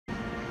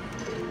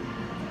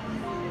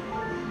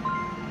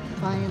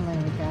Finally,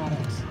 we got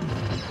it.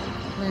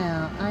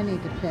 Now, I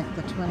need to pick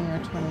the 20 or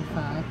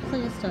 25.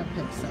 Please don't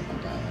pick $7.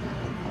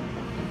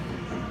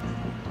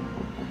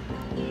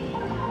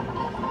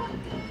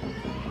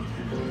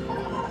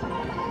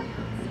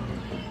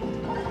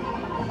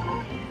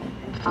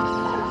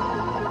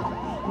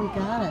 We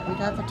got it. We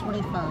got the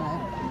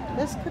 25.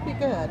 This could be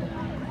good.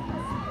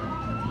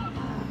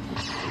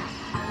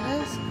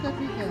 This could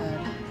be good.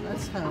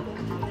 Let's hope.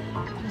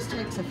 Just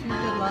takes a few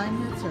good line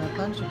hits or a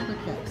bunch of quick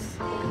hits.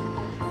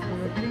 We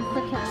were getting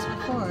quick hits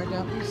before.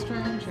 Don't be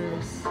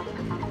strangers.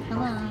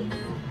 Come on.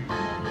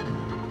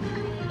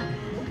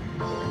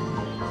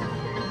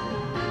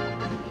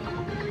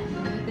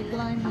 Need a big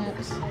line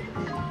hit.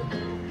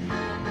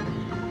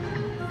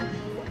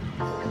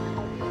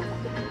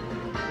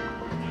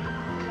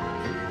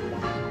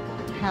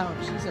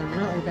 Ouch, these are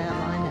really bad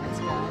line hits,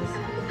 guys.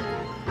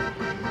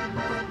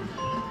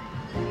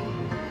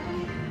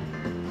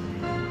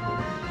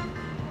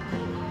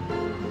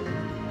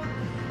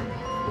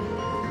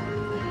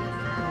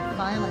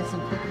 Finally,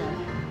 some quick hit.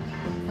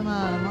 Come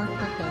on, more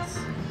quick hits.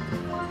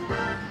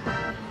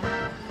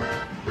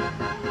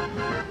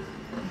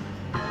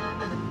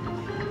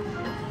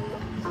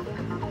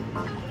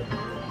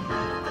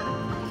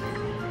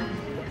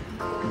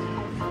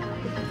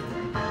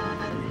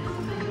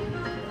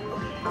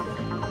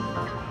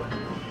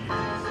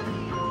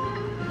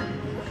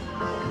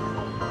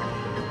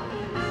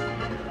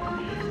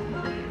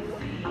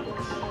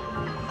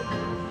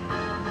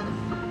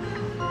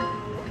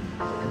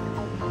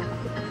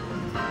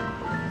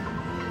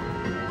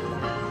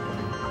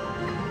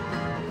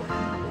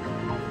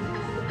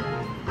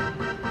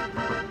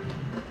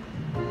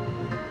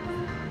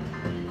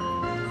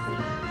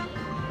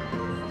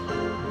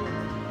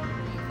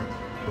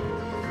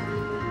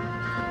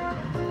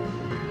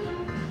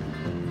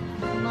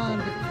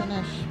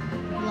 Finish.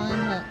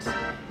 Line hit.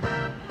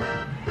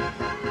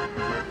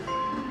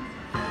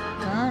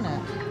 Darn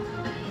it.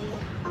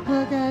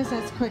 Well guys,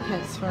 that's quick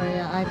hits for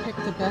you. I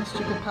picked the best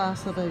you could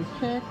possibly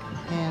pick,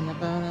 and the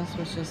bonus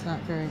was just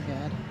not very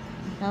good.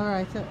 However,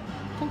 I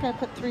think I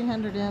put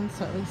 300 in,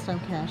 so at least I'm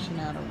cashing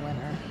out a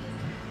winner.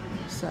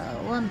 So,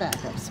 one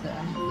backup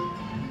spin.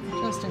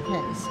 Just in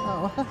case.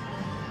 Oh,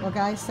 well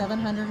guys,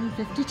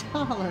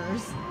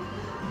 $750.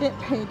 It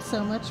paid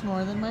so much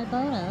more than my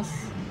bonus.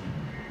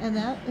 And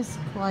that is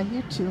why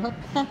you do a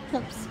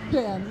backup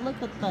spin.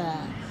 Look at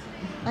that.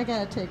 I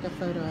gotta take a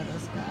photo of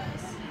this,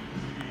 guys.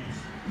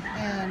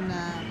 And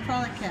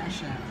probably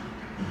cash out.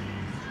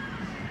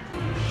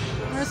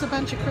 There's a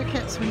bunch of quick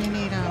hits when you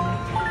need them.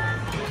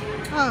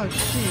 Oh,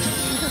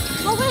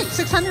 shoot. Oh, wait,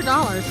 $600.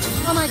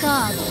 Oh, my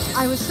God.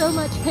 I was so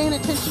much paying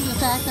attention to the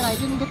fact that I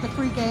didn't get the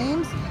free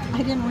games,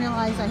 I didn't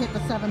realize I hit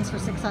the sevens for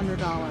 $600.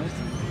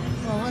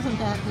 Well, wasn't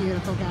that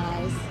beautiful,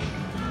 guys?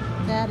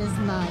 That is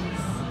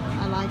nice.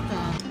 I like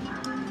that.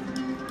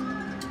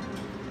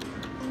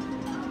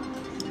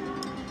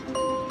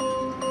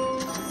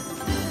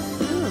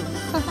 Ooh.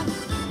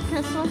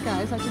 Guess what,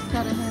 guys? I just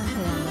got a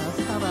handpay on this.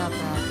 How about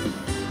that?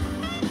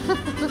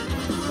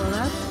 Well,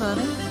 that's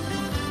funny.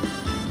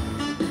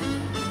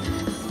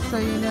 So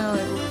you know,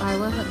 I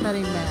wasn't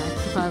betting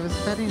max. If I was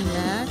betting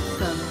max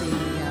of the,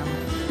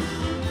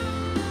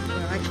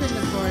 I couldn't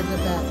afford to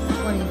bet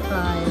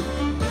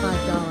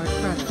 $25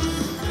 credits.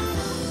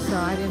 So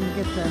I didn't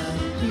get the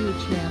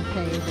huge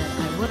handpay that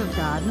I would have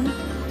gotten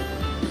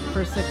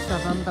for 6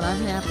 of them, but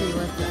I'm happy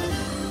with this.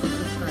 This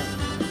is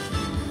great.